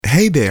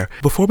Hey there.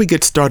 Before we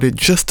get started,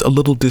 just a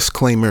little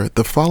disclaimer.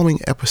 The following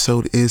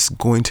episode is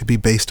going to be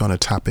based on a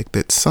topic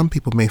that some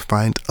people may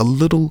find a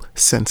little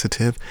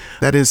sensitive.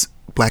 That is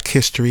Black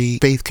history,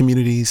 faith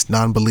communities,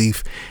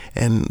 non-belief,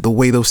 and the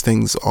way those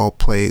things all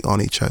play on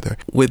each other.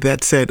 With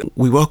that said,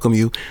 we welcome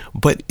you.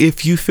 But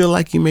if you feel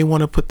like you may want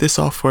to put this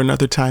off for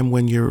another time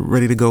when you're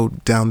ready to go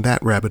down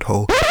that rabbit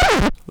hole,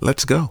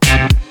 let's go.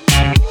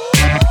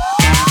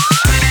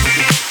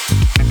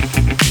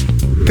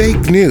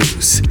 Fake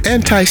news,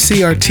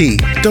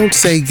 anti-CRT, don't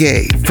say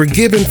gay,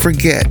 forgive and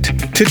forget.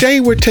 Today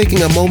we're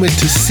taking a moment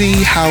to see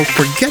how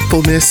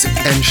forgetfulness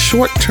and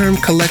short-term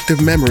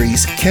collective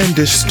memories can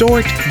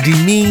distort,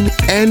 demean,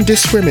 and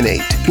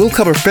discriminate. We'll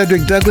cover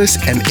Frederick Douglass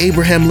and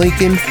Abraham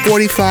Lincoln,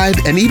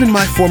 45, and even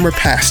my former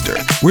pastor.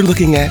 We're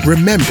looking at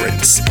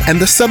remembrance and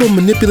the subtle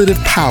manipulative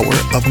power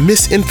of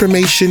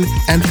misinformation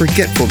and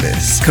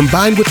forgetfulness,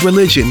 combined with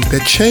religion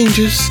that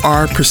changes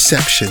our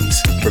perceptions,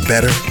 for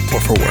better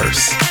or for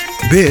worse.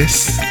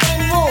 This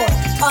and more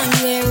on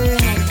Where We're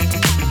Headed.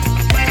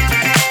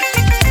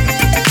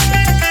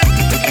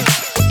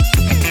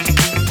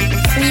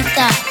 Free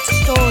thought,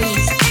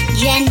 stories,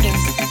 gender,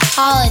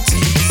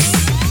 politics,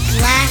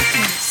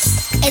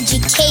 blackness,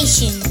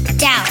 education,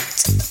 doubt,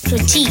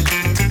 critique,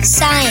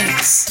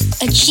 science,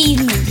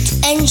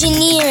 achievement,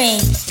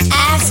 engineering,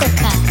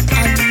 Africa,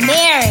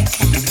 America,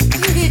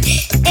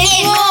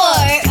 and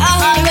more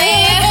on Where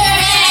We're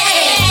Headed.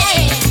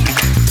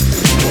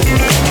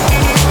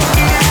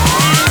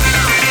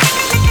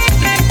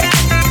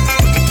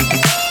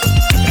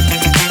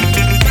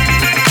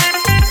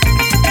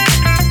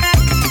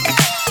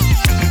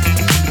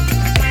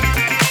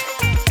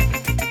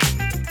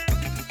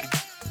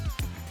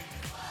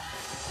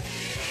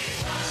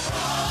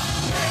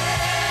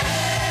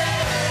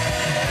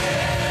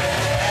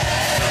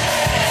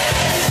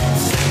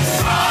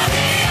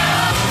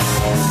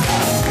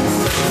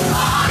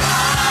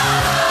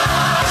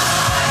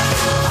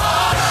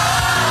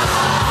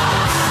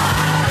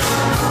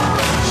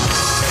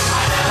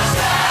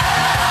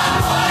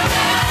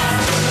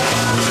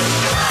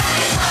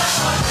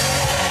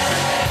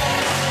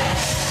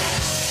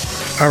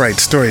 All right,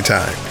 story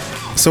time.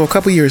 So a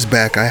couple years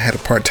back, I had a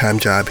part-time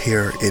job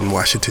here in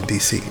Washington,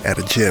 D.C. at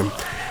a gym.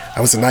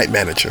 I was a night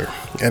manager,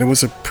 and it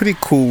was a pretty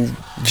cool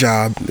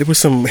job. There were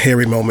some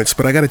hairy moments,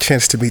 but I got a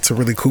chance to meet some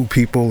really cool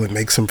people and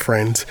make some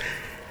friends.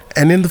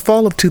 And in the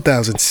fall of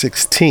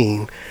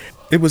 2016,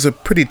 it was a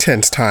pretty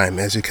tense time,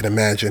 as you can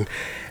imagine.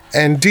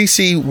 And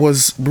D.C.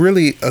 was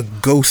really a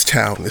ghost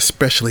town,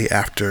 especially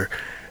after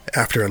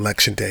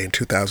Election Day in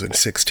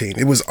 2016.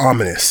 It was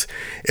ominous.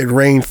 It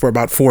rained for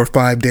about 4 or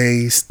 5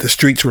 days. The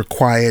streets were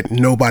quiet.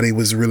 Nobody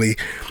was really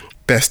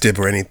festive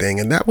or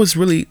anything. And that was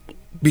really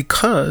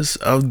because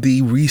of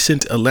the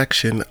recent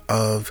election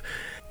of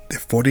the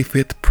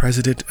 45th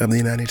President of the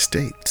United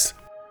States.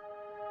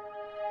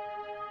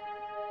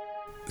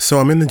 So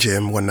I'm in the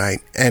gym one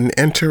night and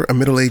enter a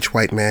middle-aged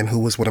white man who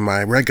was one of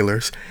my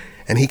regulars.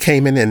 And he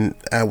came in and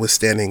I was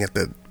standing at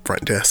the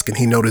front desk and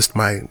he noticed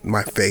my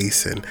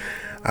face, and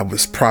I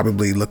was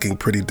probably looking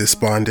pretty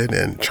despondent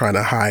and trying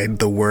to hide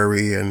the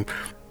worry and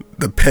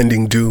the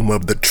pending doom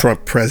of the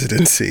Trump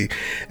presidency,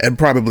 and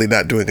probably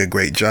not doing a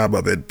great job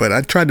of it. But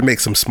I tried to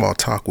make some small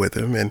talk with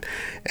him.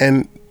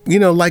 And you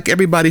know, like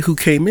everybody who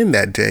came in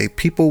that day,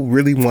 people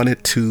really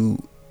wanted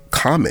to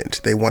comment.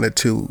 They wanted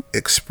to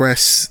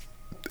express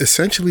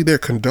essentially their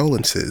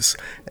condolences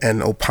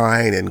and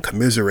opine and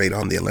commiserate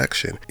on the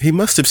election. He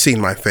must have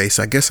seen my face.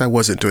 I guess I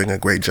wasn't doing a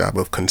great job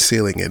of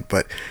concealing it,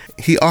 but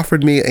he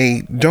offered me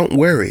a, "Don't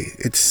worry,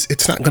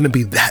 it's not going to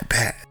be that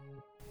bad."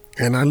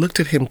 And I looked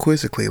at him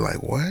quizzically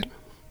like, what?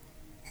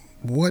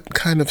 What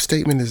kind of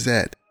statement is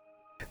that?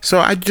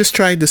 So I just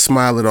tried to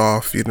smile it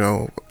off. You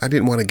know, I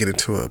didn't want to get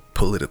into a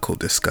political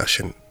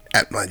discussion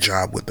at my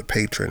job with the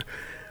patron,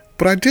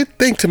 but I did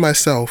think to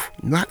myself,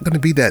 not going to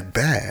be that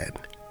bad.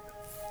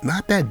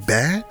 Not that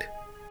bad?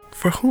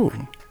 For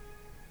whom?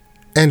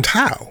 And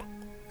how?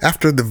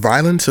 After the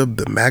violence of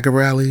the MAGA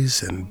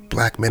rallies and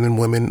black men and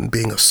women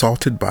being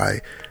assaulted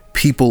by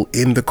people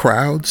in the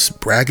crowds,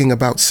 bragging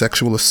about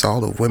sexual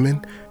assault of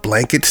women,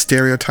 blanket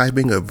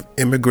stereotyping of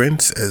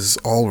immigrants as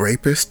all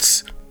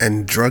rapists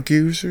and drug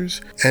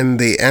users, and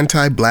the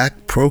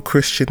anti-black,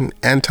 pro-Christian,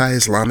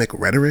 anti-Islamic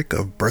rhetoric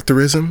of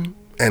birtherism,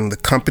 and the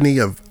company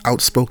of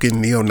outspoken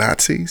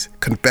neo-Nazis,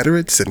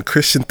 Confederates, and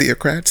Christian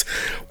theocrats?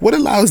 What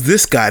allows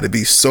this guy to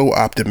be so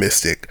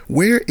optimistic?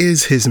 Where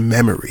is his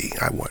memory,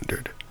 I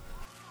wondered.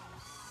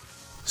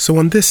 So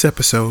on this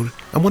episode,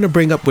 I want to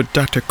bring up what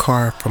Dr.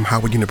 Carr from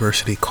Howard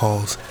University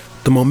calls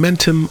the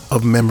momentum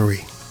of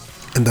memory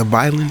and the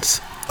violence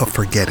of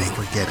forgetting.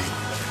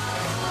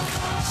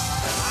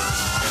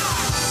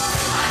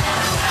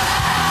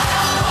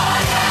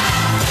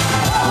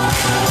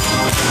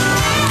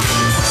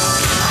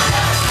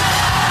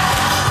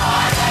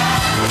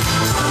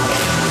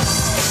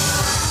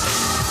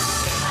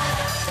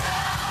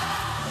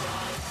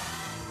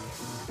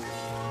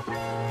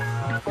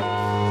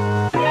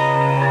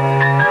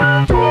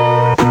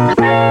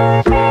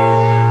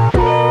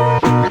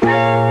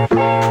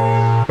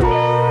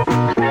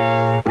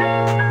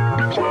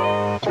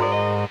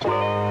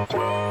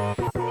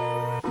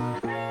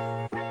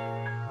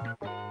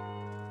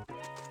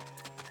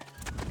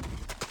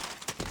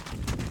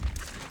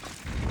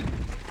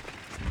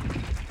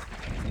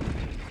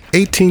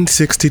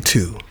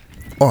 1862,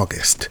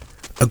 August.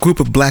 A group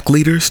of black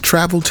leaders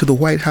traveled to the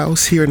White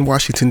House here in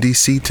Washington,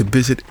 D.C. to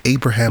visit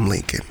Abraham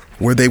Lincoln,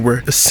 where they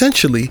were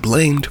essentially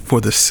blamed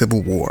for the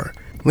Civil War.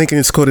 Lincoln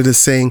is quoted as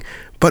saying,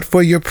 "But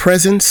for your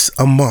presence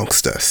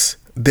amongst us,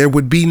 there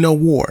would be no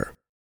war."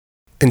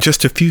 And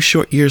just a few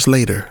short years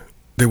later,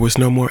 there was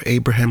no more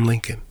Abraham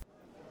Lincoln.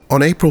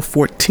 On April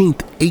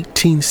 14th,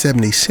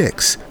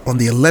 1876, on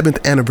the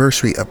 11th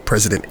anniversary of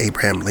President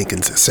Abraham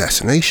Lincoln's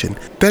assassination,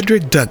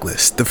 Frederick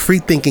Douglass, the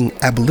free-thinking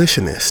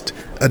abolitionist,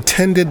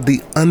 attended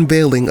the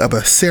unveiling of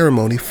a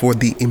ceremony for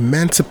the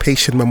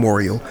Emancipation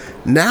Memorial,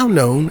 now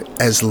known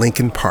as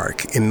Lincoln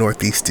Park in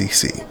Northeast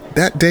D.C.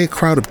 That day, a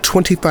crowd of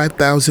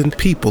 25,000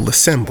 people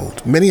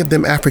assembled, many of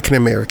them African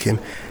American,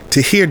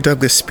 to hear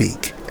Douglass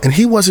speak, and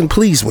he wasn't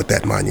pleased with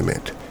that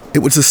monument. It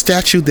was a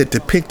statue that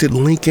depicted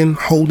Lincoln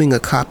holding a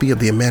copy of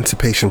the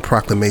Emancipation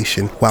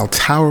Proclamation while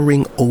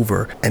towering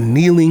over a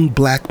kneeling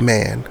black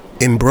man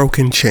in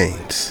broken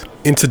chains.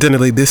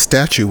 Incidentally, this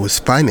statue was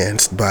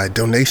financed by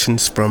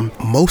donations from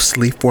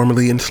mostly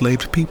formerly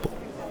enslaved people.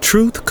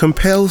 Truth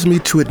compels me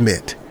to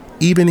admit,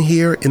 even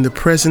here in the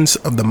presence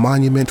of the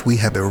monument we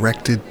have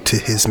erected to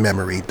his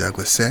memory,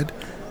 Douglass said,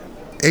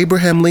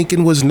 Abraham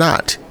Lincoln was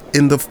not,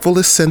 in the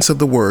fullest sense of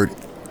the word,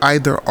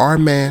 either our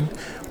man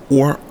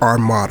or our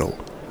model.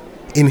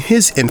 In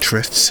his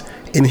interests,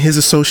 in his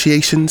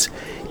associations,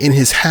 in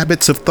his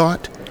habits of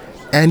thought,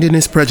 and in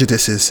his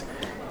prejudices,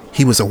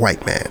 he was a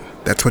white man.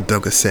 That's what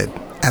Douglass said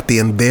at the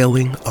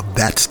unveiling of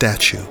that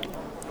statue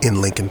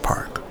in Lincoln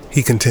Park.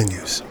 He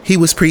continues, "He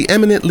was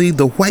preeminently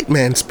the white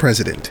man's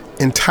president,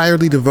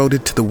 entirely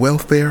devoted to the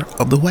welfare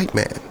of the white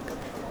man.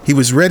 He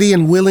was ready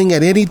and willing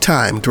at any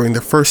time during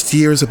the first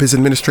years of his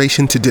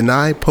administration to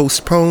deny,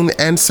 postpone,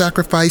 and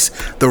sacrifice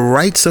the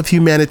rights of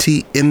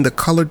humanity in the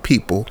colored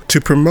people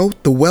to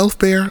promote the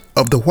welfare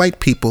of the white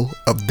people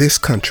of this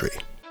country."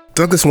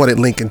 Douglass wanted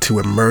Lincoln to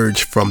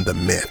emerge from the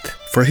myth.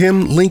 For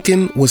him,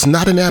 Lincoln was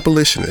not an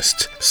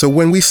abolitionist. So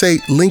when we say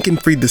Lincoln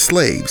freed the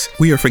slaves,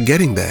 we are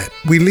forgetting that.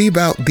 We leave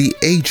out the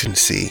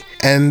agency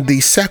and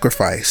the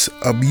sacrifice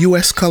of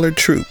U.S. colored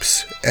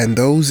troops and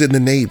those in the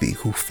Navy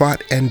who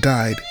fought and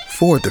died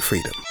for the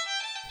freedom.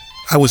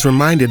 I was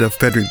reminded of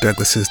Frederick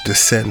Douglass's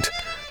dissent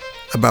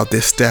about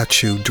this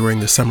statue during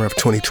the summer of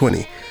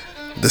 2020,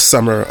 the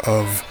summer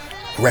of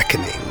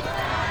reckoning.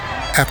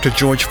 After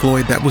George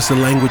Floyd, that was the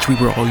language we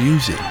were all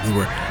using.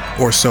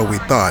 Or so we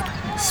thought,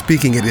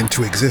 speaking it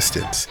into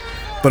existence.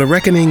 But a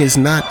reckoning is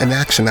not an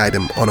action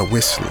item on a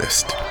wish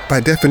list.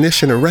 By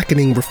definition, a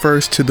reckoning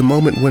refers to the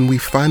moment when we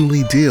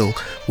finally deal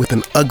with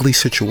an ugly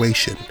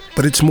situation.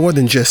 But it's more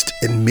than just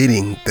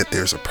admitting that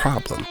there's a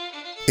problem.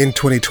 In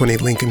 2020,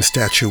 Lincoln's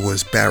statue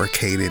was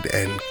barricaded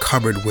and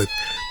covered with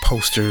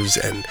posters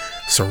and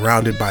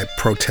surrounded by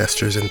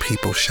protesters and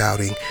people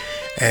shouting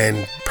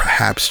and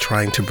perhaps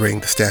trying to bring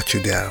the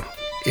statue down.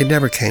 It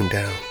never came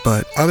down,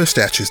 but other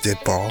statues did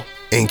fall.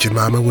 Aunt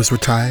Jemima was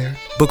retired.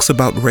 Books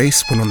about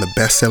race went on the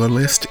bestseller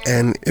list,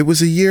 and it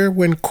was a year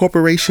when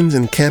corporations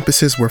and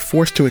campuses were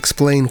forced to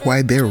explain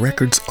why their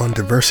records on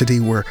diversity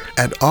were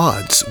at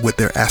odds with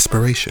their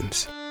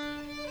aspirations.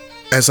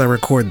 As I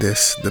record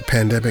this, the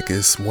pandemic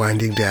is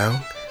winding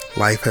down.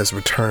 Life has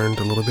returned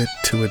a little bit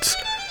to its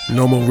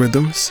normal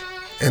rhythms,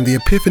 and the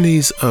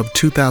epiphanies of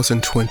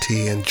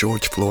 2020 and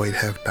George Floyd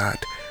have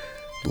not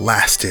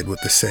lasted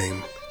with the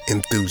same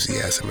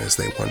enthusiasm as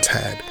they once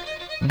had.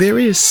 There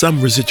is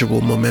some residual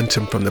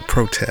momentum from the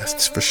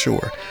protests, for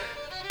sure,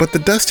 but the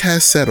dust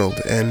has settled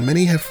and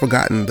many have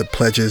forgotten the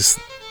pledges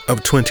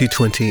of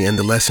 2020 and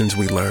the lessons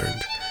we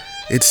learned.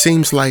 It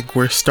seems like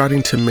we're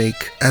starting to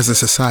make, as a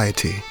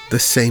society, the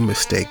same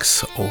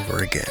mistakes over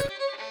again.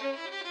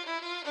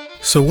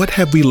 So what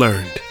have we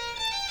learned?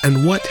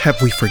 And what have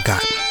we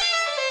forgotten?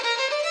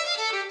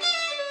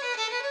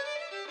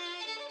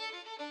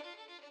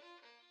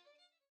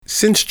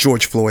 Since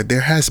George Floyd,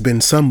 there has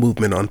been some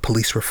movement on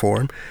police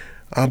reform,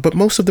 but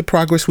most of the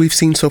progress we've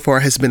seen so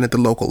far has been at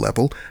the local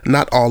level,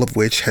 not all of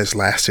which has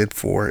lasted,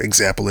 for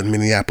example, in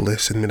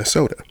Minneapolis and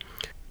Minnesota.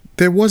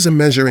 There was a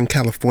measure in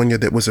California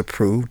that was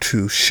approved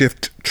to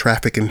shift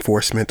traffic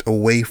enforcement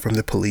away from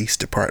the police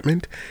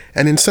department,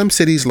 and in some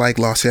cities like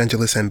Los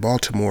Angeles and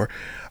Baltimore,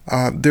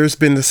 there's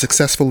been the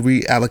successful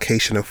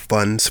reallocation of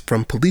funds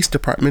from police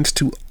departments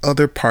to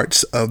other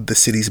parts of the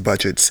city's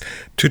budgets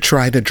to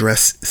try to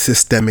address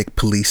systemic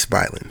police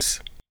violence.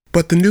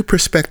 But the new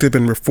perspective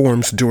and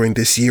reforms during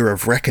this year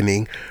of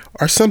reckoning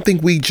are something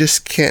we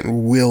just can't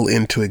will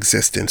into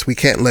existence. We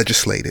can't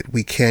legislate it.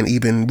 We can't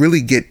even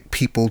really get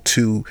people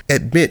to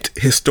admit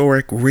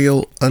historic,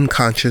 real,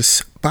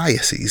 unconscious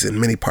biases in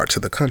many parts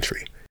of the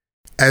country.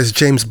 As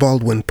James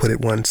Baldwin put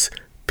it once,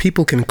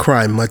 people can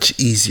cry much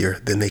easier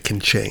than they can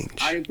change.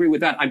 I agree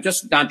with that. I'm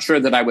just not sure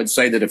that I would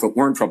say that if it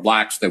weren't for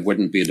blacks, there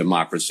wouldn't be a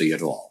democracy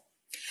at all.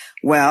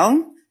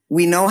 Well,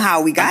 we know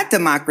how we got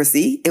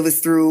democracy. It was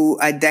through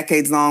a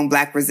decades-long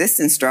black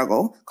resistance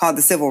struggle called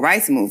the Civil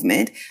Rights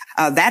Movement.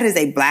 That is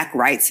a black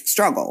rights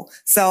struggle.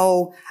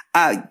 So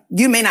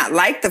you may not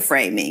like the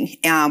framing,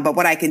 but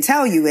what I can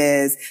tell you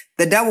is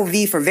The Double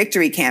V for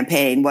Victory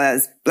campaign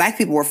was Black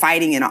people were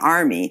fighting in an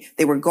army.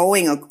 They were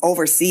going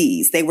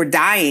overseas. They were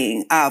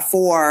dying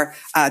to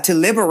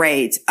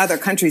liberate other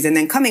countries and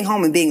then coming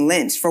home and being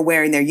lynched for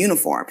wearing their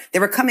uniform. They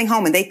were coming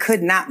home and they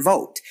could not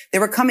vote. They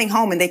were coming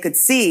home and they could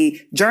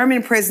see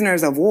German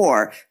prisoners of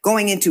war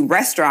going into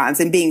restaurants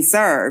and being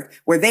served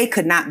where they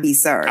could not be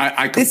served.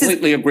 I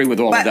completely agree with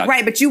all of that.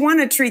 Right, but you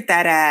want to treat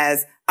that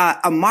as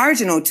a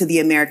marginal to the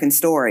American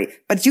story.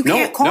 But you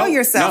can't call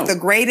yourself the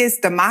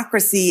greatest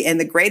democracy and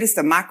the greatest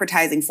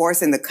democratizing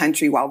force in the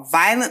country while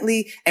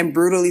violently and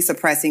brutally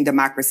suppressing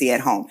democracy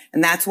at home.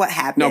 And that's what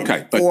happened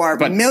for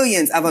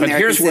millions of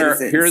American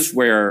citizens. Here's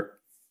where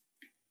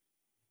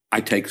I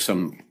take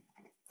some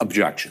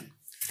objection.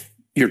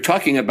 You're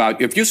talking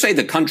about, if you say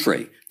the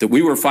country, that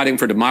we were fighting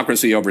for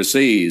democracy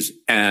overseas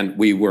and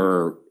we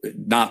were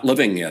not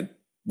living it,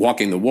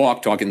 walking the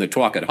walk, talking the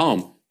talk at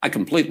home, I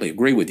completely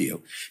agree with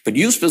you. But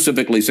you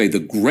specifically say the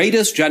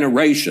greatest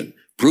generation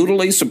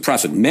brutally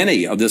suppressing,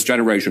 many of this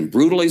generation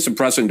brutally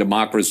suppressing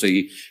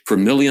democracy for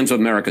millions of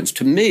Americans.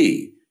 To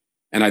me,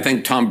 and I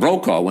think Tom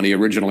Brokaw, when he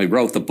originally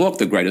wrote the book,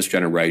 The Greatest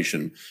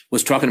Generation,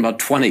 was talking about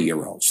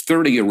 20-year-olds,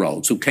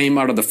 30-year-olds who came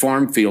out of the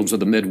farm fields of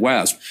the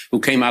Midwest, who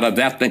came out of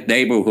ethnic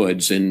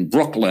neighborhoods in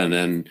Brooklyn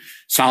and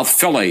South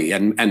Philly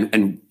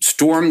and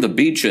stormed the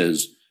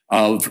beaches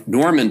of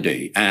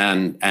Normandy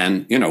and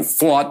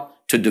fought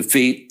to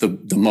defeat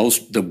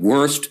the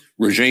worst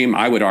regime,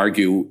 I would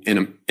argue,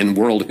 in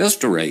world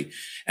history.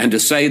 And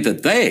to say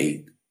that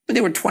they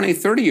were 20,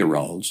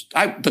 30-year-olds.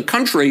 The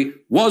country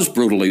was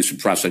brutally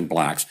suppressing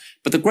blacks,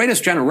 but the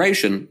greatest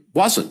generation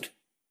wasn't.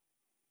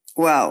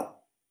 Well,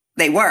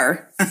 they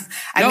were.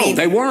 I mean,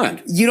 they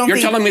weren't. You're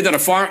telling me that a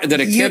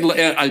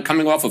kid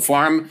coming off a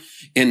farm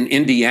in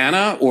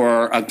Indiana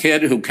or a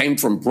kid who came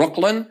from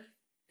Brooklyn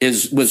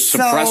was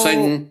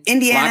suppressing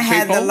Indiana black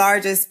had people? the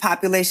largest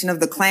population of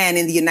the Klan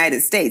in the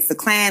United States. The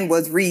Klan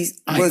was I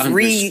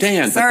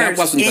understand, but that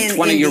wasn't the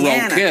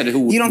 20-year-old kid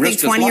who You don't think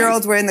risked his life.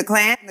 20-year-olds were in the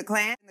Klan?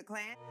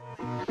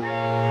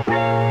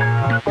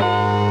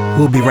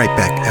 We'll be right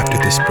back after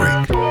this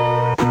break.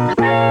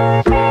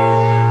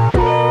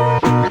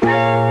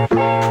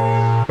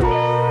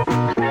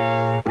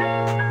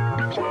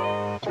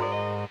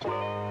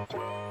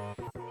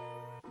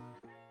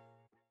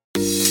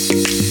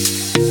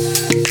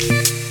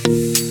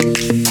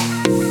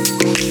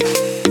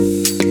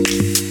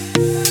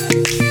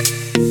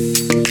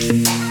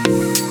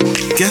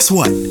 Guess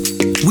what?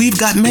 We've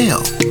got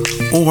mail.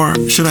 Or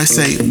should I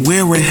say,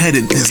 Where We're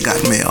Headed has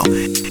got mail.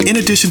 In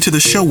addition to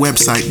the show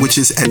website, which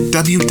is at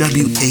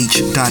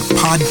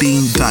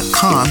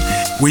wwh.podbean.com,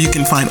 where you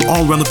can find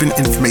all relevant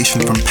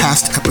information from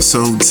past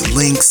episodes,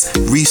 links,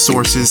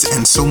 resources,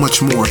 and so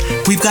much more.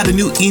 We've got a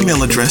new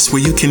email address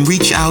where you can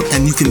reach out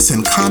and you can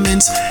send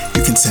comments,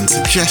 you can send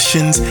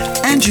suggestions,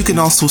 and you can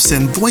also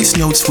send voice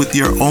notes with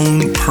your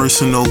own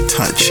personal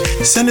touch.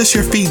 Send us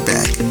your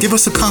feedback, give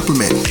us a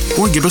compliment,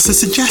 or give us a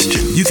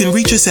suggestion. You can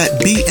reach us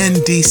at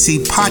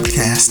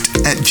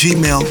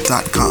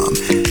bndcpodcast@gmail.com.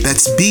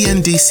 That's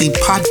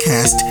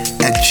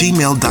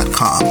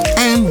bndcpodcast@gmail.com.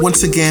 And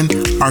once again,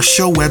 our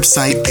show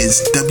website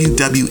is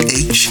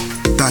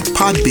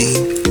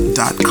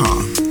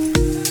www.podbean.com.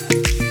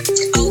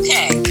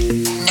 Okay,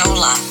 no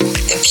lie.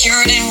 The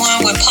Puritan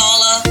one with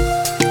Paula,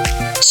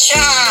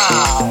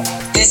 ciao.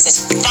 This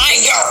is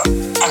fire.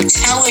 I'm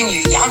telling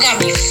you, y'all got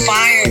me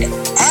fired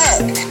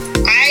up.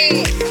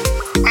 I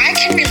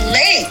can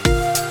relate.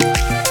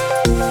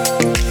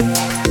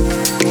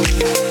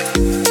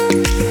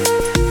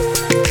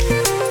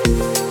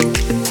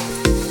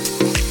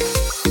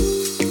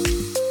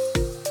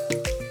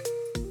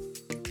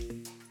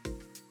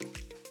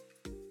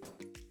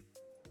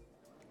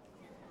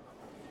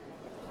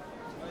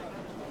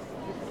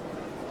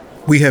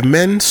 We have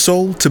men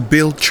sold to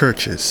build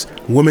churches,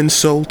 women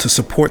sold to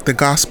support the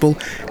gospel,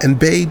 and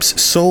babes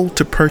sold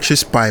to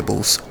purchase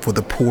Bibles for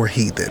the poor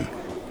heathen.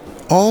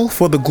 All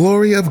for the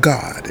glory of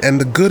God and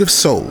the good of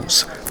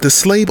souls. The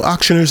slave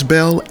auctioneer's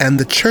bell and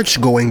the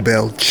church-going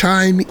bell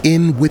chime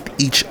in with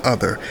each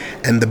other,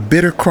 and the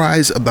bitter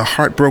cries of the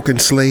heartbroken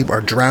slave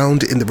are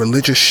drowned in the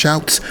religious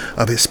shouts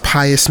of his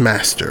pious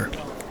master.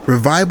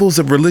 Revivals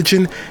of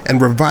religion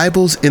and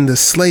revivals in the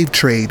slave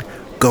trade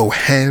go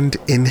hand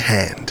in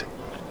hand.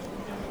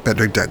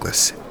 Frederick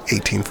Douglass,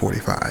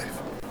 1845.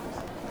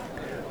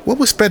 What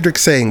was Frederick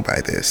saying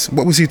by this?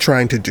 What was he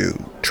trying to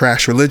do?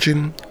 Trash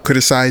religion?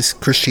 Criticize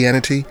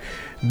Christianity?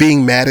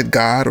 Being mad at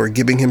God or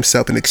giving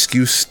himself an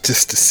excuse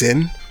just to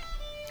sin?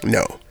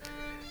 No.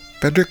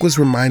 Frederick was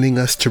reminding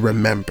us to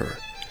remember,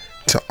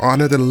 to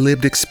honor the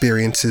lived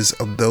experiences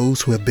of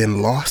those who have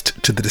been lost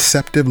to the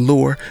deceptive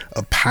lure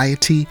of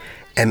piety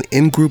and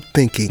in-group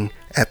thinking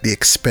at the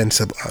expense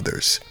of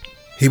others.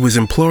 He was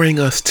imploring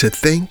us to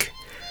think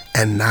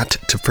and not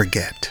to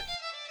forget.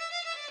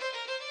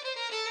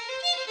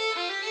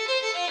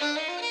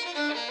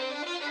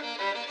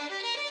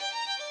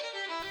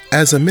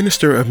 As a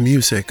minister of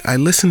music, I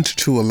listened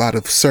to a lot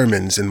of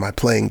sermons in my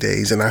playing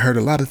days, and I heard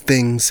a lot of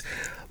things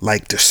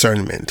like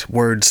discernment,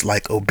 words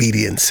like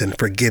obedience and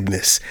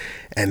forgiveness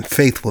and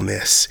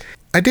faithfulness.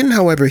 I didn't,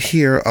 however,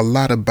 hear a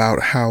lot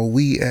about how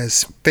we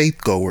as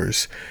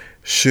faithgoers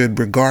should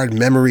regard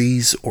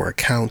memories or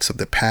accounts of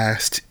the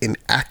past in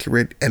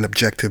accurate and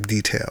objective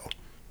detail.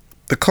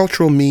 The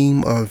cultural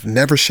meme of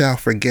never shall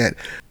forget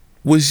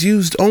was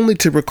used only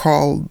to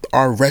recall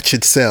our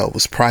wretched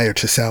selves prior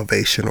to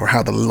salvation, or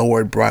how the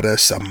Lord brought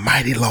us a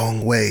mighty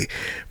long way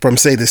from,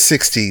 say, the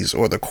 60s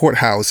or the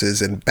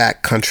courthouses and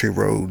backcountry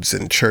roads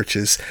and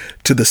churches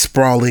to the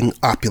sprawling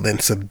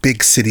opulence of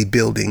big city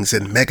buildings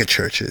and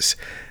megachurches.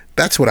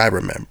 That's what I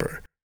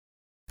remember.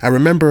 I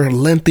remember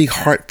lengthy,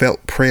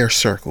 heartfelt prayer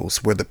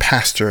circles where the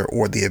pastor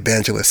or the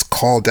evangelist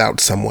called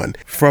out someone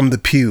from the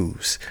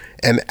pews,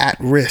 an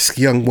at-risk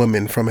young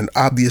woman from an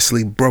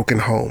obviously broken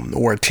home,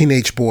 or a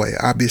teenage boy,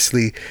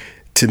 obviously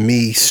to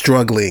me,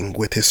 struggling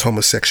with his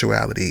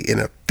homosexuality in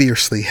a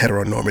fiercely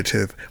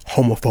heteronormative,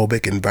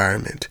 homophobic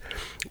environment,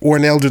 or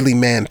an elderly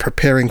man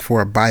preparing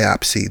for a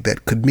biopsy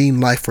that could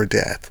mean life or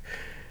death.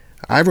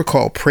 I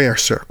recall prayer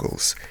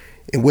circles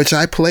in which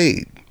I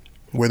played,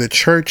 where the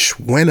church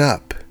went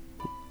up,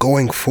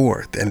 going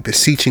forth and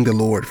beseeching the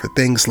Lord for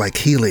things like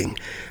healing,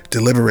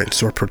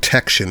 deliverance, or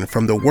protection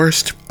from the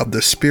worst of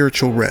the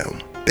spiritual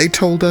realm. They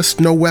told us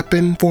no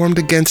weapon formed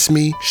against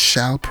me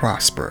shall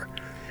prosper.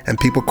 And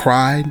people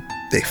cried,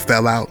 they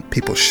fell out,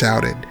 people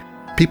shouted,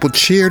 people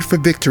cheered for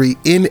victory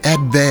in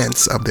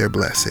advance of their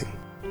blessing.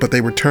 But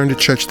they returned to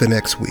church the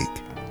next week,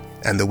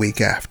 and the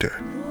week after,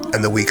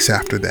 and the weeks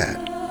after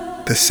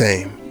that. The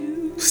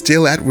same,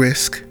 still at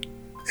risk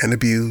and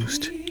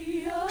abused,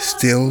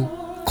 still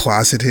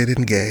closeted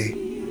and gay,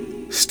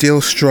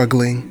 still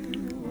struggling,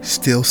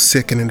 still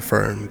sick and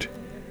infirmed,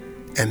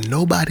 and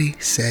nobody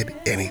said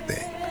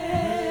anything.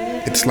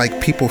 It's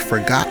like people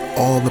forgot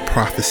all the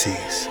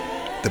prophecies,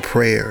 the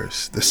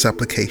prayers, the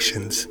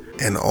supplications,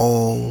 and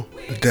all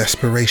the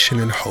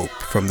desperation and hope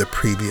from the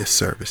previous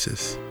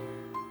services.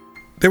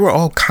 There were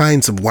all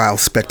kinds of wild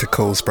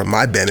spectacles from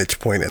my vantage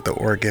point at the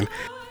organ.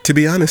 To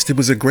be honest, it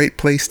was a great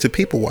place to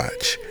people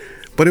watch.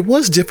 But it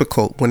was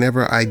difficult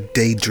whenever I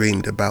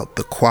daydreamed about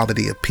the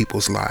quality of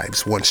people's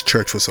lives once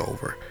church was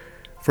over.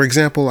 For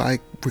example, I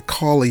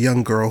recall a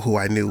young girl who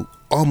I knew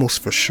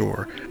almost for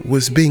sure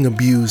was being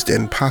abused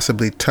and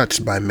possibly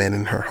touched by men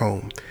in her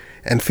home,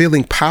 and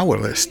feeling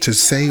powerless to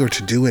say or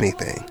to do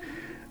anything.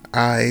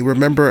 I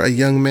remember a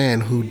young man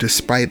who,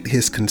 despite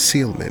his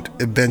concealment,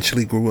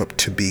 eventually grew up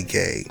to be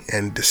gay,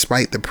 and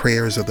despite the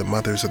prayers of the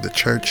mothers of the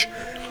church,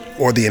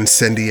 or the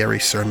incendiary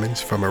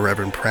sermons from a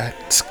Reverend Pratt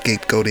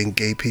scapegoating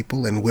gay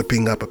people and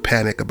whipping up a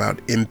panic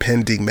about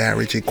impending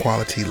marriage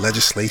equality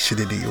legislation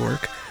in New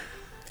York.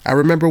 I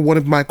remember one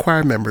of my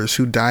choir members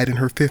who died in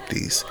her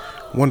 50s,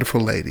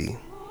 wonderful lady,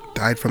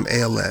 died from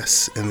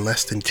ALS in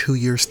less than 2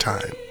 years'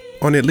 time.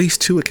 On at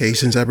least 2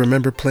 occasions, I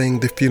remember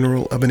playing the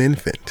funeral of an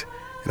infant,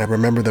 and I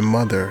remember the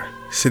mother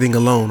sitting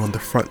alone on the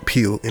front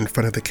pew in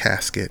front of the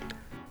casket.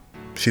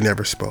 She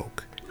never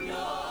spoke.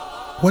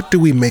 What do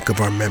we make of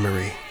our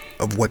memory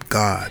of what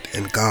God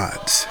and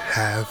gods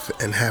have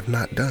and have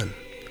not done?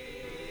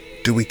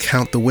 Do we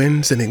count the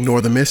wins and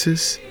ignore the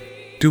misses?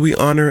 Do we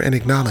honor and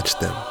acknowledge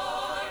them,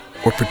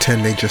 or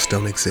pretend they just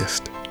don't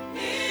exist?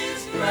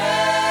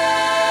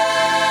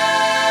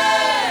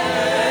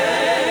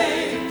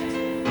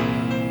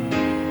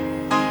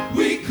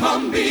 We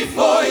come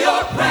before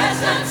your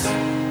presence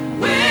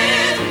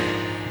with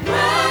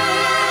praises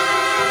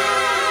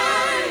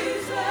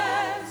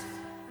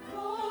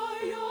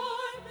for your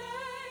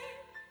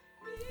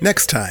name.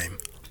 Next time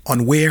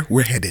on Where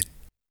We're Headed.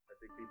 I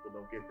think people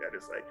don't get that.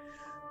 It's like,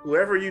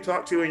 whoever you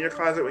talk to in your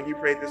closet when you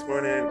prayed this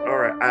morning, all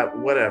right,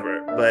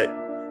 whatever. But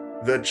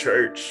the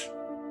church,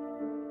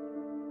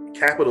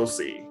 capital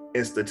C,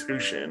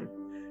 institution,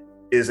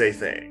 is a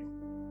thing.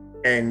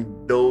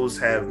 And those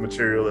have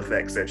material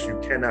effects that you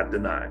cannot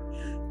deny.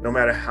 No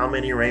matter how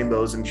many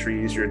rainbows and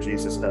trees your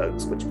Jesus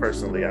hugs, which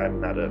personally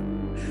I'm not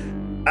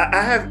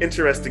I have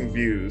interesting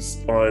views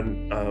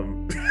on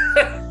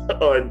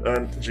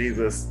on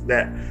Jesus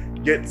that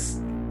gets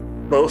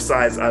both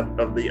sides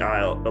of the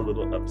aisle a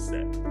little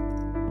upset.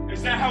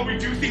 Is that how we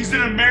do things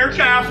in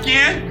America,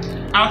 Afghan?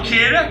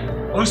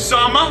 Al-Qaeda?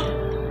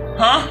 Osama?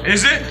 Huh?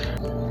 Is it?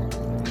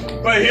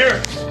 But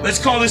here, let's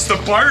call this the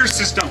barter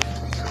system.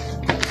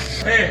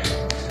 Hey,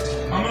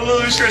 I'm a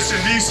little interested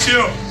in these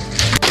two.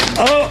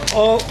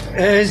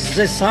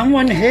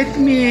 Someone hit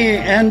me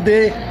and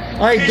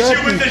I Hit got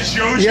you with the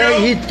JoJo? Yeah,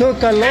 he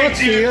took a lot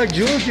to Hey, your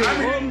dude,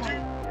 JoJo.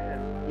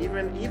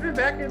 Even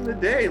back in the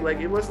day, like,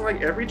 it wasn't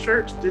like every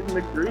church didn't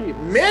agree.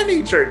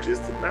 Many churches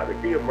did not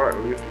agree with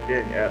Martin Luther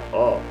King at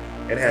all.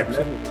 It had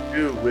nothing to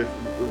do with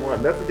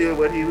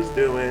what he was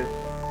doing.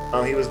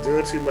 He was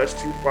doing too much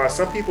too far.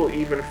 Some people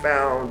even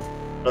found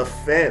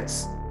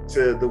offense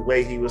to the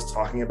way he was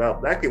talking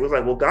about black people. It was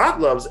like, well, God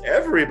loves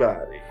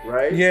everybody,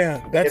 right? Yeah,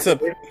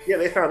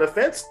 they found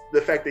offense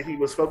the fact that he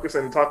was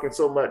focusing and talking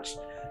so much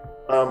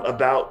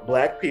about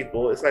black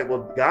people. It's like,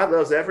 well, God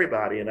loves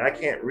everybody, and I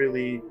don't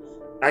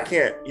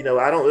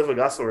live a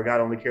gospel where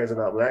God only cares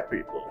about black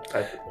people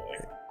type of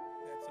thing.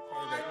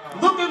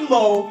 looking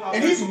low,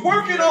 and he's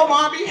working on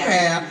my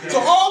behalf. So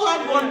all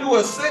I'm going to do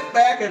is sit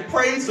back and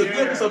praise the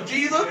goodness of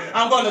Jesus.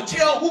 I'm going to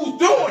tell who's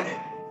doing it.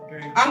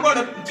 I'm going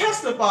to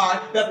testify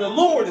that the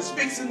Lord is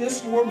fixing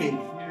this for me.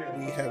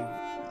 We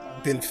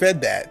have been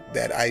fed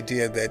that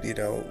idea that,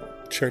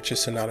 church is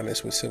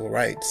synonymous with civil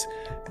rights.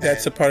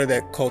 That's a part of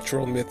that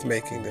cultural myth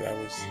making that I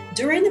was.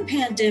 During the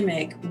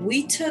pandemic,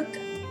 we took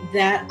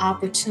that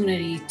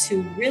opportunity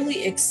to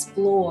really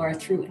explore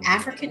through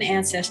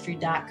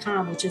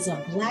AfricanAncestry.com, which is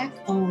a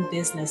Black-owned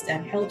business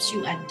that helps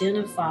you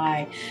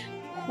identify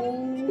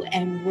who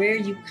and where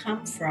you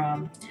come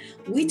from.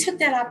 We took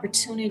that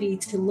opportunity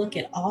to look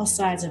at all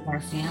sides of our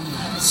family.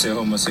 It's a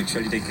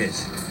homosexuality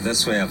case.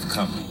 That's why I've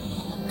come,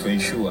 to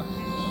ensure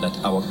that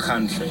our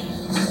country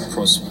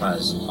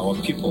prospers. Our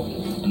people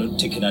are not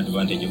taking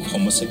advantage of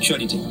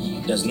homosexuality.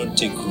 It does not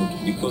take root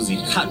because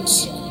it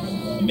hurts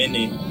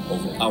many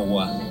of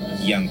our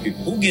young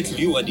people who get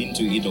lured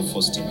into it or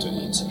forced into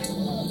it.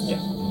 Yeah.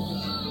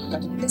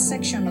 But this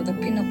section of the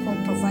Penal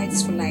Code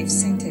provides for life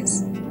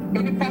sentence.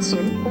 Any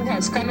person who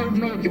has carnal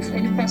knowledge of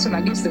any person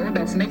against the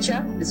order of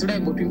nature is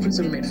liable to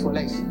imprisonment for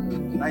life.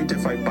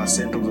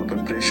 95% of the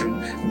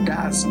population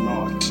does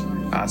not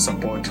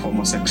support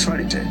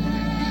homosexuality.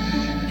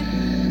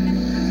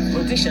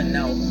 Politicians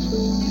now,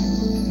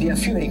 they are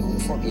fueling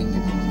homophobia.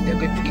 They're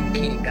going to begin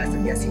killing gas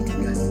and they're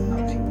hitting gas out.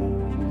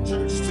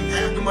 Churches took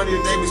half the money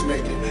that they was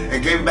making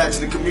and gave it back to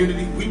the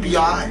community, we'd be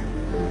all right.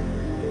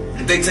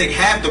 If they take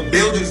half the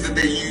buildings that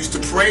they use to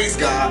praise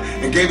God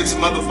and gave it to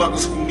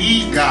motherfuckers who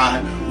need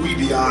God, we'd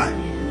be all right.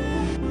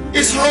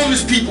 It's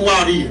homeless people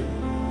out here.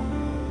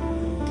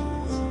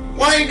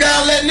 Why ain't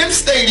God letting them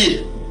stay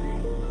there?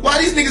 Why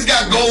these niggas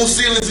got gold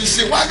ceilings and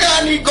shit? Why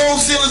God need gold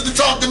ceilings to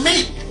talk to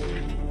me?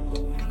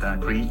 The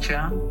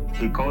creature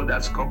he called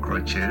us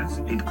cockroaches.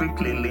 It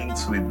quickly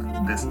links with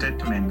the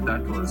statement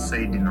that was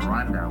said in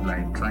Rwanda,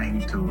 like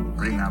trying to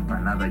bring up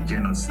another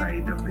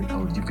genocide of the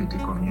LGBT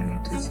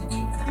communities.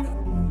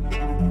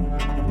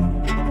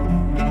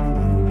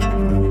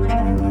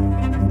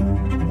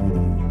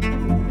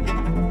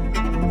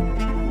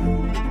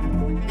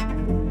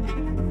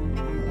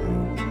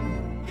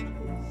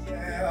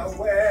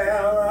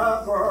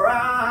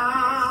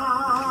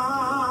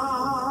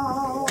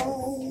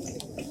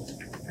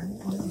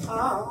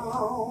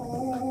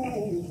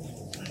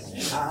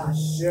 I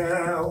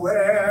shall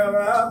wear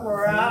a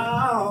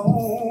crown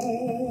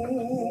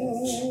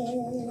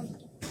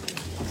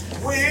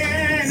when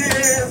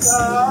it's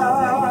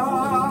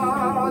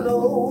all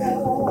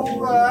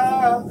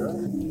over.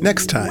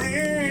 Next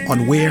time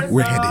on Where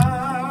We're Headed.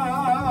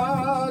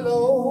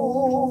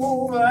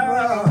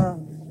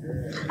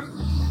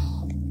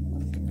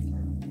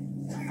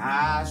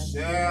 I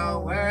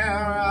shall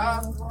wear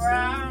a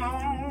crown.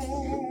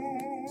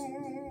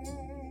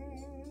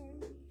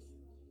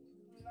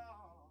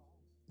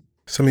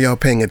 Some of y'all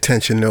paying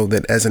attention know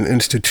that as an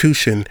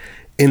institution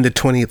in the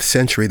 20th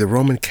century, the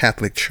Roman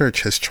Catholic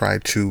Church has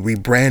tried to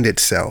rebrand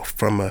itself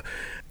from a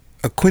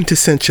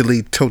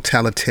quintessentially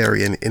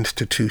totalitarian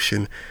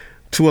institution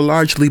to a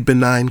largely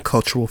benign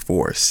cultural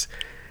force.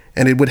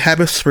 And it would have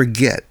us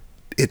forget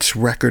its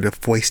record of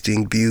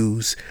foisting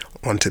views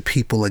onto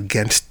people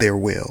against their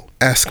will.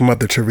 Ask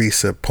Mother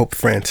Teresa, Pope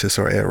Francis,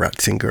 or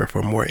Ratzinger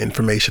for more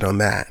information on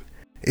that.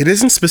 It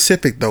isn't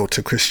specific, though,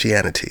 to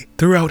Christianity.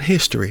 Throughout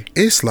history,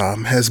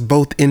 Islam has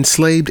both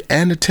enslaved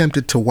and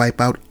attempted to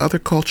wipe out other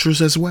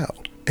cultures as well.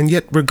 And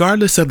yet,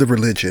 regardless of the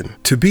religion,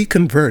 to be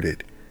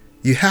converted,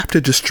 you have to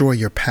destroy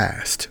your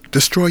past,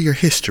 destroy your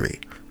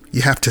history.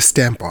 You have to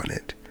stamp on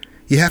it.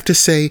 You have to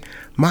say,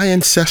 my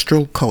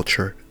ancestral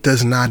culture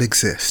does not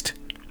exist.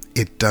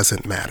 It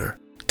doesn't matter.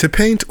 To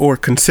paint or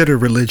consider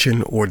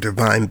religion or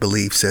divine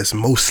beliefs as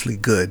mostly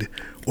good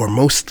or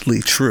mostly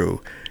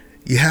true,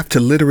 you have to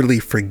literally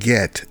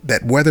forget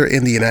that whether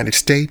in the United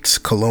States,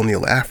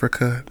 colonial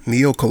Africa,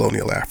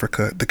 neo-colonial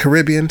Africa, the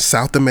Caribbean,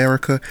 South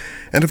America,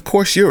 and of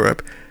course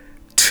Europe,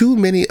 too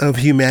many of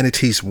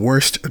humanity's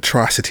worst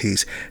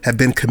atrocities have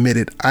been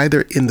committed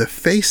either in the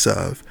face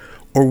of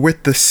or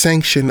with the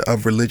sanction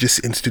of religious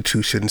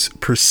institutions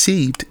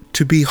perceived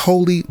to be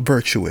wholly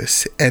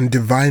virtuous and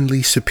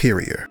divinely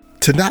superior.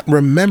 To not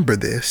remember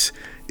this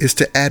is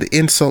to add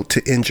insult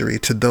to injury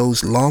to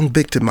those long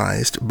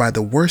victimized by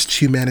the worst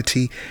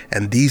humanity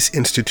and these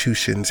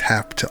institutions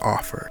have to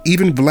offer.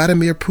 Even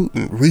Vladimir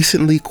Putin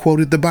recently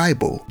quoted the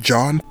Bible,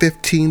 John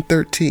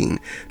 15:13,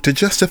 to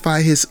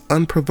justify his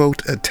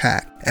unprovoked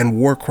attack and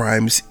war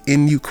crimes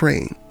in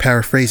Ukraine.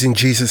 Paraphrasing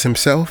Jesus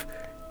himself,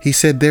 he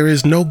said, "There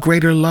is no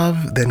greater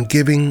love than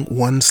giving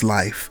one's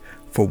life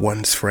for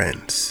one's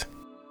friends."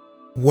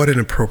 What an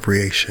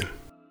appropriation.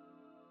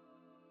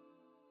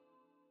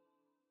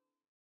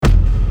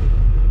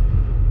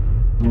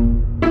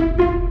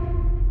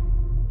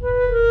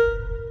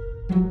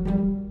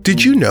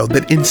 Did you know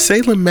that in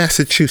Salem,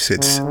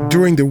 Massachusetts,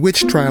 during the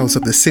witch trials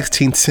of the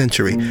 16th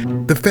century,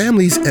 the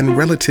families and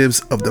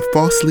relatives of the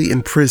falsely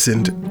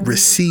imprisoned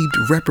received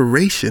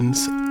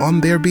reparations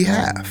on their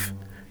behalf?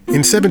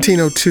 In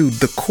 1702,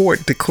 the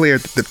court declared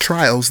that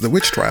the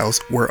witch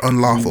trials, were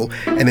unlawful,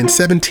 and in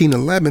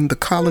 1711, the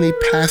colony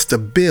passed a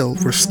bill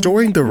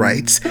restoring the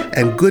rights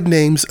and good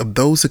names of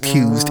those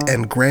accused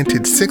and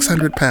granted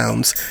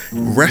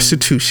 £600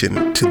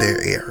 restitution to their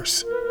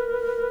heirs.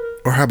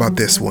 Or how about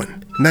this one?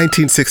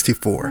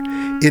 1964.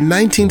 In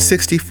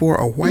 1964,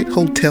 a white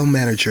hotel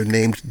manager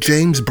named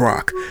James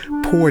Brock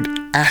poured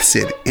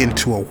acid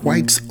into a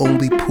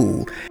whites-only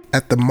pool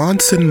at the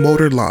Monson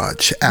Motor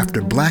Lodge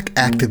after black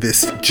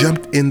activists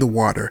jumped in the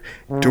water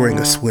during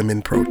a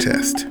swim-in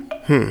protest.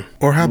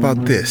 Or how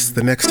about this,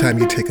 the next time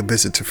you take a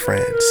visit to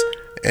France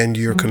and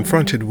you're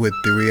confronted with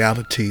the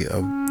reality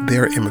of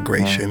their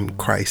immigration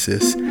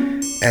crisis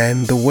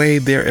and the way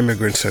their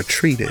immigrants are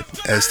treated,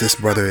 as this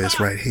brother is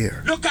right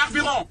here. Le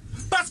carburant.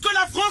 Parce que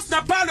la France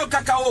n'a pas le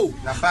cacao.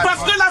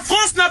 Parce que la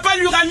France n'a pas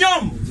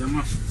l'uranium.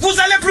 Vous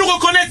allez plus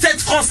reconnaître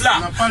cette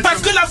France-là.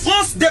 Parce que la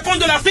France dépend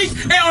de l'Afrique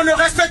et on ne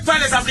respecte pas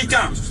les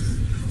Africains.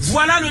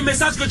 Voilà le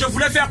message que je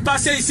voulais faire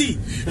passer ici.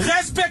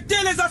 Respectez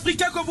les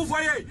Africains que vous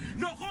voyez.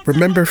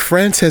 Remember,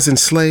 France has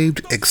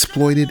enslaved,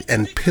 exploited,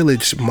 and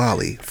pillaged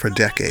Mali for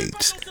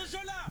decades.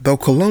 Though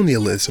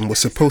colonialism was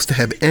supposed to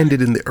have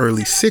ended in the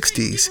early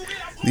 60s,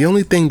 the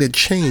only thing that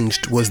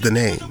changed was the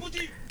name.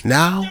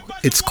 Now,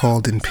 it's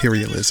called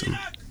imperialism.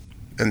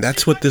 And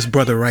that's what this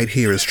brother right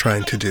here is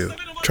trying to do.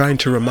 Trying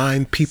to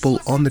remind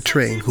people on the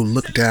train who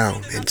look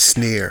down and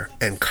sneer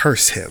and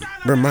curse him.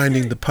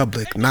 Reminding the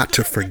public not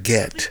to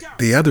forget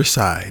the other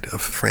side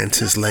of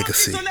France's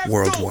legacy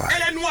worldwide.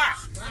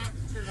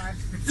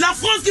 La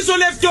France qui se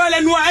lève tôt, elle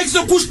est noire. Elle se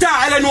couche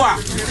tard, elle est noire.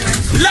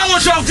 Là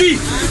aujourd'hui,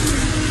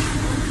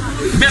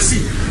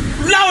 merci.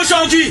 Là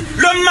aujourd'hui,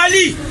 le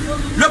Mali,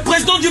 le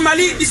président du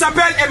Mali, il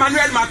s'appelle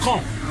Emmanuel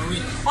Macron.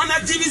 On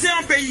a divisé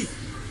un pays,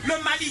 le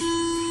Mali.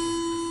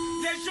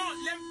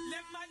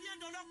 Les Maliens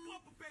dans leur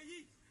propre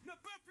pays ne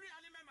peuvent plus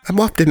aller même. I'm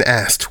often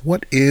asked,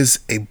 what is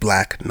a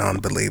black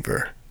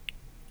non-believer?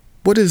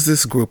 What is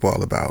this group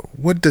all about?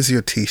 What does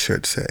your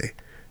t-shirt say?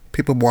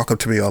 People walk up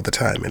to me all the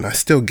time, and I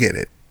still get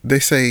it. They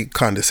say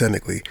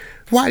condescendingly,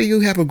 why do you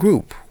have a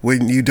group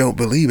when you don't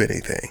believe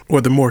anything?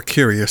 Or the more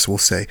curious will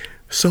say,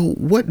 so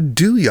what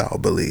do y'all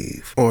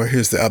believe? Or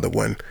here's the other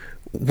one,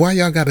 why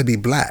y'all gotta be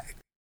black?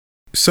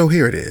 So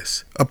here it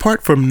is.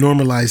 Apart from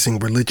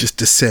normalizing religious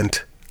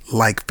dissent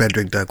like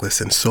Frederick Douglass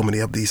and so many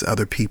of these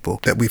other people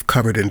that we've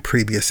covered in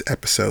previous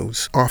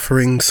episodes,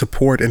 offering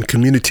support and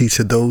community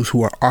to those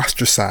who are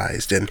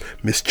ostracized and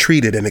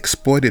mistreated and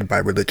exploited by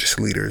religious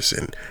leaders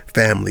and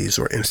families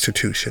or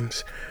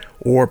institutions,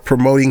 or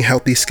promoting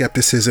healthy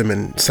skepticism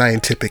and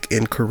scientific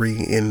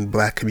inquiry in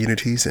black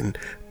communities and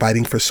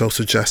fighting for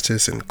social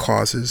justice and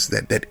causes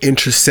that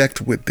intersect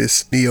with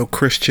this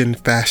neo-Christian,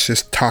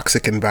 fascist,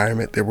 toxic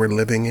environment that we're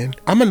living in.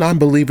 I'm a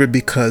non-believer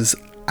because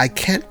I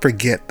can't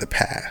forget the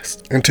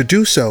past. And to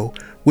do so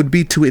would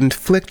be to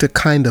inflict a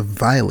kind of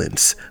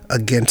violence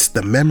against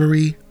the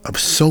memory of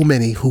so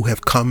many who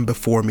have come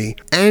before me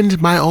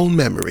and my own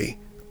memory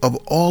of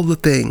all the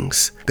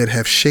things that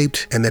have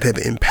shaped and that have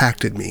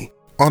impacted me.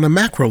 On a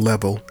macro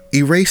level,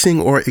 erasing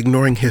or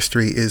ignoring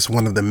history is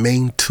one of the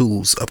main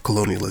tools of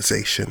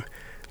colonialization.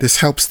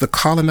 This helps the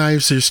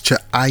colonizers to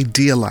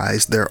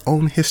idealize their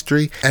own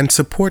history and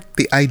support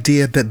the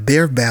idea that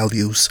their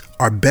values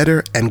are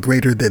better and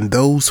greater than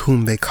those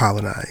whom they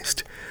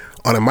colonized.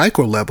 On a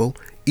micro level,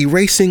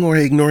 erasing or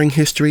ignoring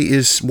history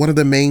is one of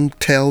the main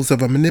tells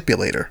of a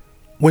manipulator.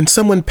 When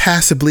someone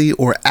passively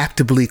or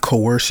actively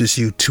coerces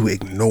you to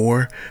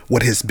ignore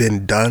what has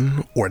been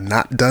done or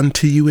not done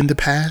to you in the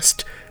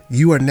past,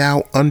 you are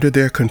now under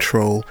their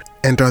control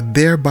and are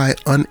thereby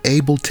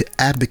unable to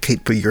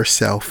advocate for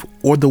yourself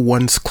or the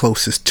ones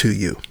closest to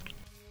you.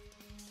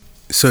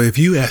 So if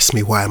you ask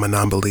me why I'm a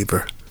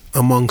non-believer,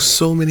 among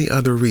so many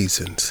other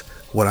reasons,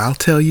 what I'll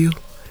tell you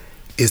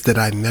is that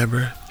I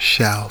never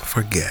shall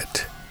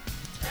forget.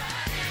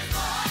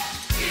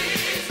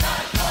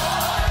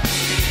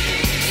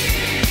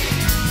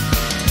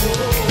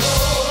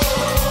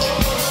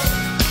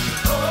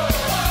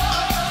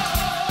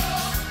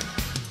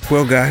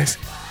 Well, guys,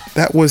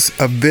 that was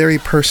a very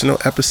personal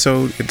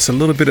episode. It's a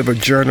little bit of a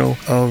journal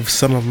of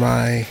some of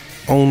my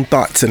own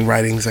thoughts and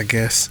writings, I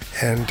guess,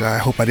 and I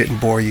hope I didn't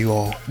bore you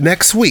all.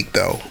 Next week,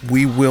 though,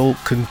 we will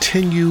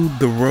continue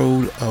the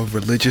road of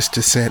religious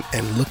dissent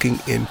and looking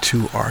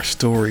into our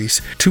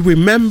stories to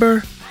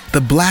remember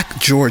the Black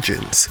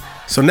Georgians.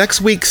 So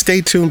next week, stay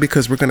tuned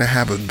because we're going to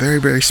have a very,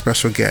 very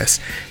special guest,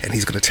 and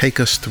he's going to take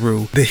us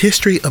through the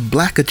history of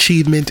Black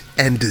achievement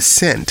and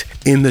dissent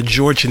in the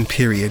Georgian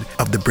period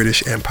of the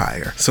British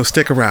Empire. So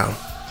stick around.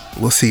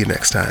 We'll see you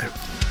next time.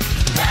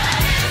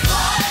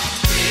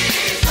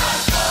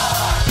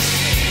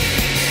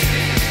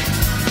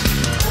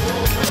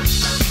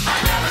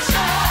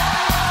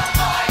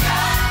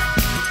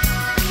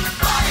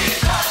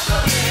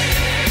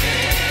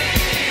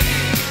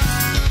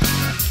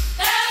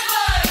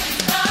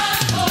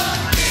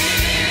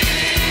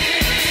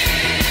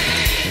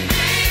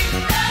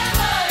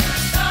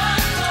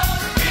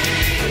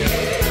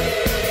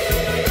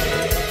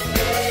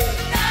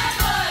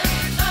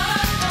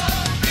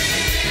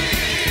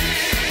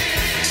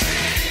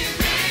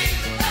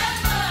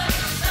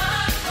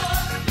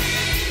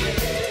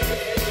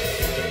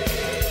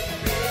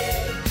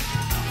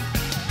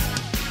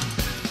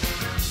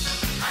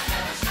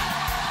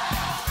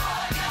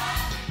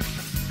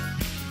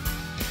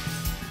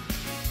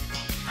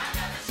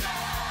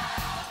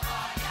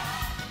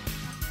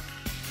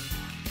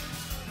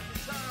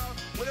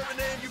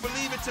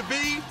 it to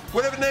be,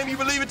 whatever name you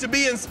believe it to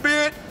be in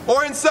spirit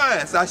or in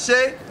science.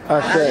 Ashe.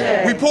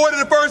 Ashe. We pour to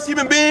the first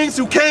human beings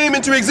who came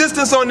into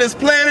existence on this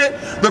planet,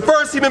 the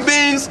first human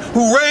beings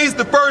who raised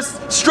the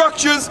first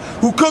structures,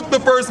 who cooked the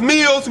first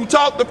meals, who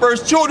taught the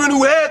first children,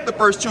 who had the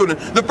first children,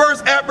 the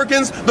first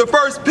Africans, the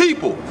first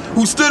people,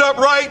 who stood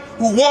upright,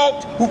 who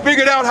walked, who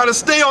figured out how to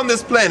stay on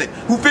this planet,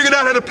 who figured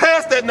out how to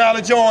pass that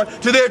knowledge on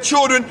to their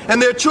children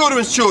and their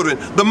children's children,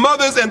 the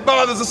mothers and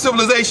fathers of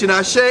civilization.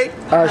 Ashe.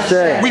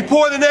 Ashe. We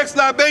pour the next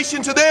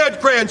libation to their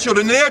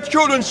grandchildren, their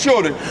children's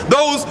children,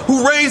 those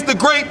who raised the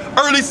great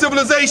early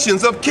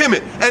civilizations of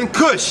Kemet and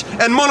Kush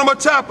and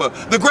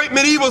Monomotapa, the great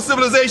medieval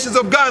civilizations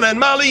of Ghana and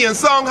Mali and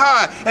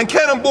Songhai and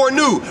Kanem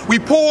Bornu. We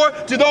pour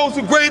to those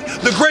who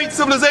the great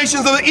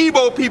civilizations of the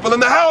Igbo people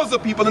and the Hausa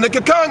people and the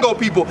Kikongo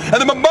people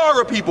and the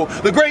Mambara people,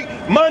 the great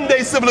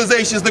Mande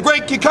civilizations, the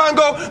great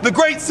Kikongo, the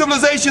great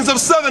civilizations of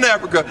Southern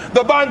Africa,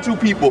 the Bantu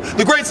people,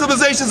 the great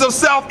civilizations of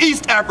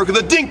Southeast Africa,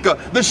 the Dinka,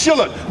 the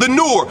Shilluk, the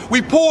Noor.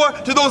 We pour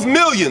to those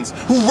millions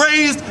who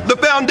raised the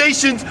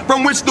foundations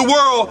from which the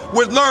world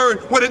would learn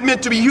what it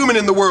meant to be human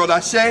in the world.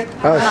 Ashe.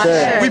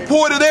 Ashe. We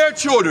pour to their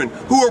children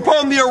who,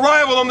 upon the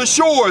arrival on the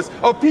shores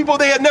of people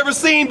they had never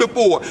seen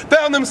before,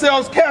 found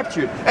themselves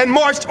captured and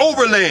marched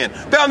overland,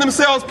 found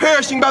themselves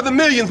perishing by the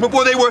millions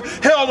before they were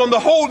held on the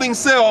holding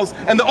cells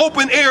and the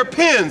open air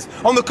pens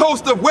on the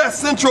coast of West,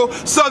 Central,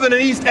 Southern,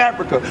 and East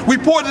Africa. We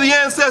pour to the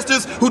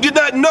ancestors who did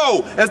not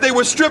know as they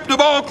were stripped of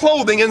all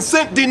clothing and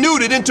sent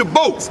denuded into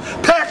boats,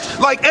 packed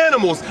like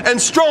animals, and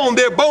strewn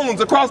their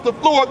bones across the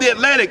floor of the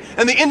Atlantic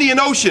and the Indian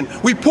Ocean.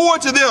 We pour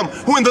to them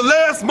who in the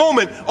last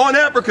moment on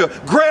Africa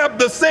grabbed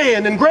the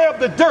sand and grabbed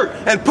the dirt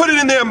and put it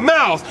in their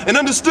mouths and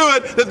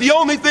understood that the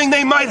only thing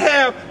they might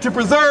have to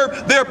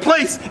preserve their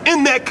place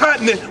in that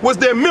continent was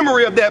their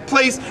memory of that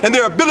place and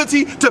their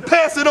ability to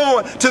pass it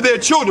on to their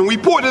children. We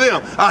pour to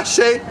them. Ashe.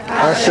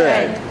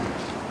 Ashe.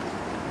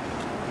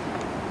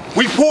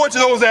 We pour to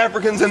those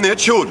Africans and their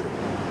children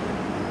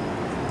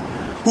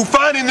who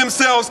finding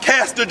themselves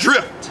cast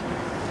adrift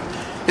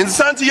in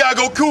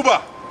Santiago, Cuba,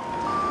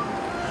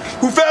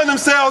 who found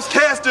themselves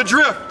cast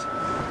adrift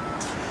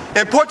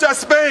in Porto,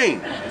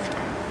 Spain,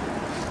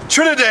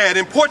 Trinidad,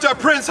 and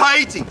Port-au-Prince,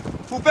 Haiti,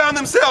 who found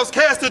themselves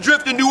cast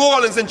adrift in New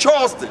Orleans and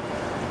Charleston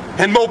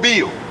and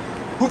Mobile,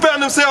 who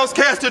found themselves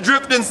cast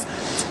adrift in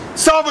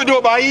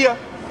Salvador, Bahia,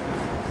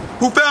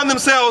 who found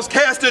themselves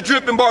cast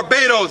adrift in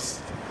Barbados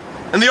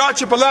and the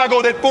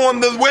archipelago that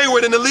formed the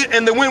wayward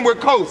and the windward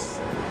coast.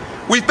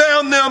 We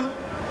found them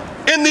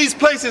in these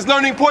places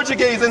learning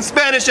Portuguese and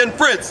Spanish and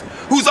French,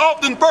 whose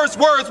often first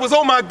words was,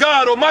 "Oh my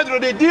God, oh Madre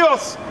de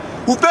Dios,"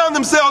 who found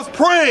themselves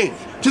praying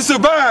to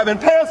survive and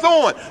pass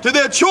on to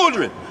their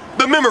children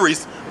the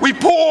memories. We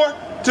pour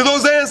to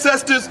those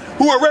ancestors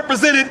who are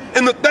represented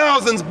in the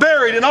thousands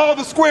buried in all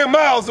the square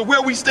miles of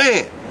where we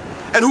stand,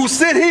 and who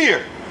sit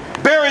here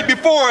buried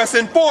before us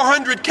in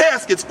 400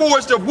 caskets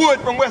forged of wood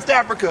from West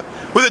Africa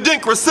with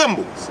Adinkra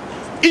symbols.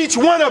 Each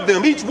one of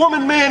them, each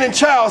woman, man, and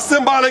child,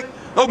 symbolic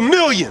of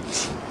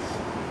millions.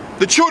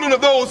 The children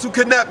of those who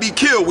could not be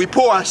killed. We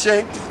pour.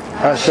 Ashe.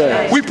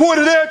 Ashe. We pour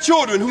to their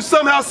children who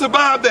somehow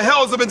survived the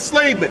hells of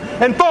enslavement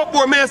and fought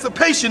for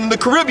emancipation in the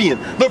Caribbean,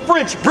 the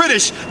French,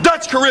 British,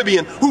 Dutch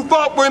Caribbean, who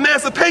fought for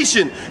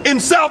emancipation in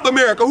South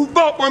America, who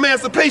fought for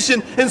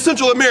emancipation in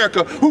Central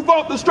America, who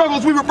fought the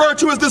struggles we refer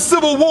to as the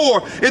Civil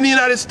War in the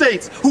United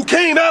States, who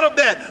came out of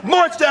that,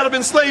 marched out of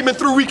enslavement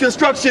through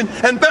Reconstruction,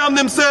 and found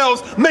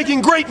themselves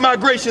making great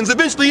migrations,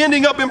 eventually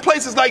ending up in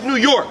places like New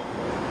York.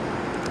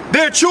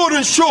 Their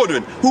children's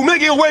children, who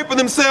making a way for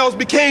themselves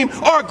became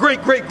our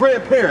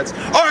great-great-grandparents,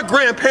 our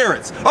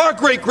grandparents, our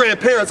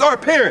great-grandparents, our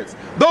parents.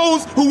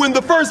 Those who, when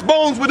the first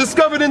bones were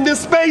discovered in this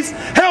space,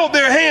 held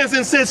their hands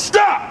and said,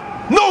 "Stop,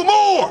 no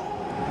more."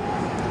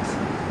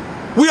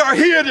 We are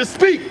here to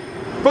speak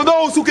for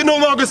those who can no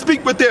longer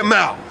speak with their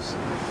mouths.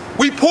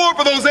 We pour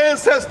for those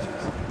ancestors,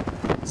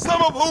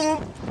 some of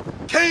whom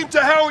came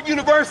to Howard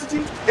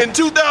University in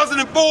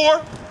 2004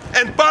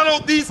 and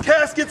followed these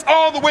caskets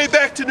all the way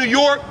back to New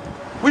York.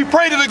 We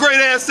pray to the great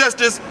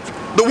ancestors,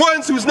 the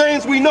ones whose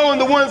names we know and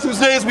the ones whose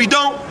names we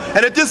don't.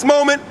 And at this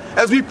moment,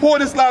 as we pour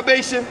this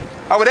libation,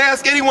 I would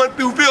ask anyone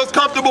who feels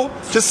comfortable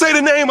to say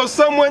the name of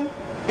someone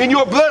in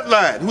your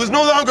bloodline who is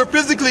no longer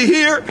physically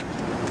here,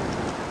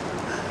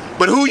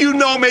 but who you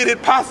know made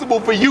it possible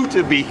for you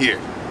to be here.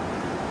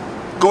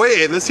 Go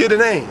ahead, let's hear the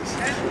names.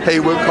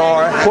 Haywood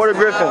Carr, Porter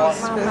Griffin,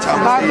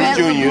 Thomas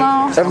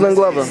Jr., Evelyn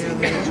Glover.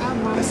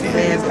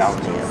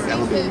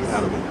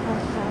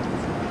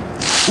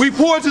 We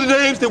pour to the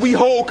names that we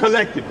hold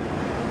collectively.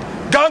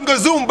 Ganga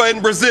Zumba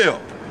in Brazil,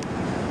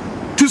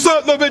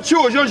 Toussaint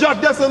Louverture,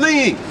 Jean-Jacques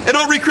Dessalines, and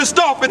Henri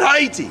Christophe in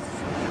Haiti.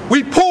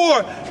 We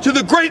pour to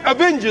the great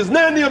Avengers,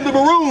 Nanny of the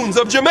Maroons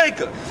of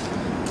Jamaica.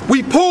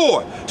 We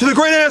pour to the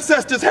great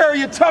ancestors,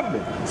 Harriet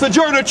Tubman,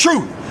 Sojourner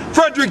Truth,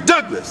 Frederick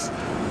Douglass.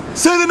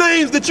 Say the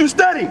names that you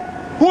study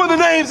Who are the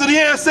names of the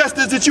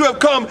ancestors that you have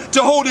come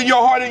to hold in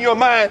your heart and your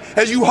mind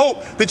as you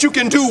hope that you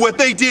can do what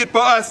they did for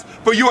us,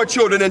 for your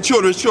children and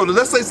children's children?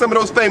 Let's say some of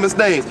those famous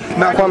names.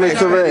 Malcolm X,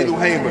 Lou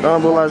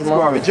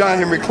Hamer, John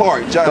Henry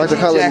Clark, John G.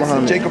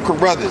 Jackson, Jacob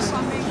Carruthers.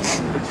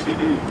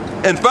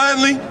 And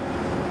finally,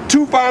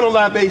 two final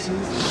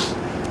libations.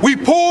 We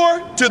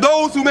pour to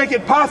those who make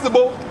it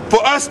possible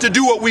for us to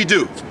do what we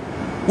do.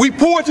 We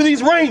pour to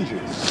these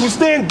rangers who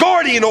stand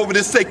guardian over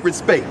this sacred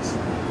space.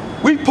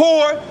 We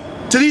pour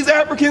to these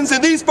Africans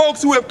and these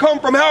folks who have come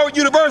from Howard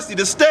University,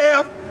 the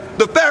staff,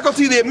 the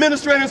faculty, the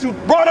administrators who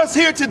brought us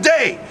here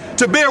today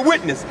to bear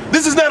witness.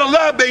 This is not a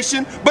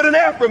libation, but an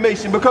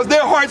affirmation, because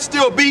their hearts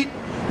still beat,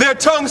 their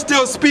tongues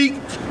still speak,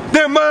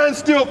 their minds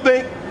still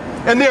think,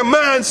 and their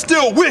minds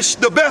still wish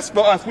the best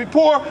for us. We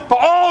pour for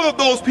all of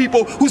those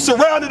people who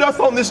surrounded us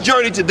on this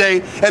journey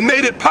today and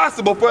made it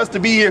possible for us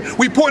to be here.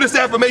 We pour this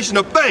affirmation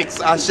of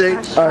thanks, Ashe.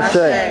 Ashe.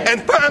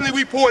 And finally,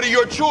 we pour to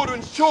your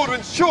children's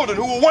children's children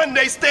who will one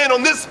day stand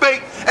on this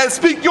space and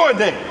speak your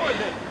name.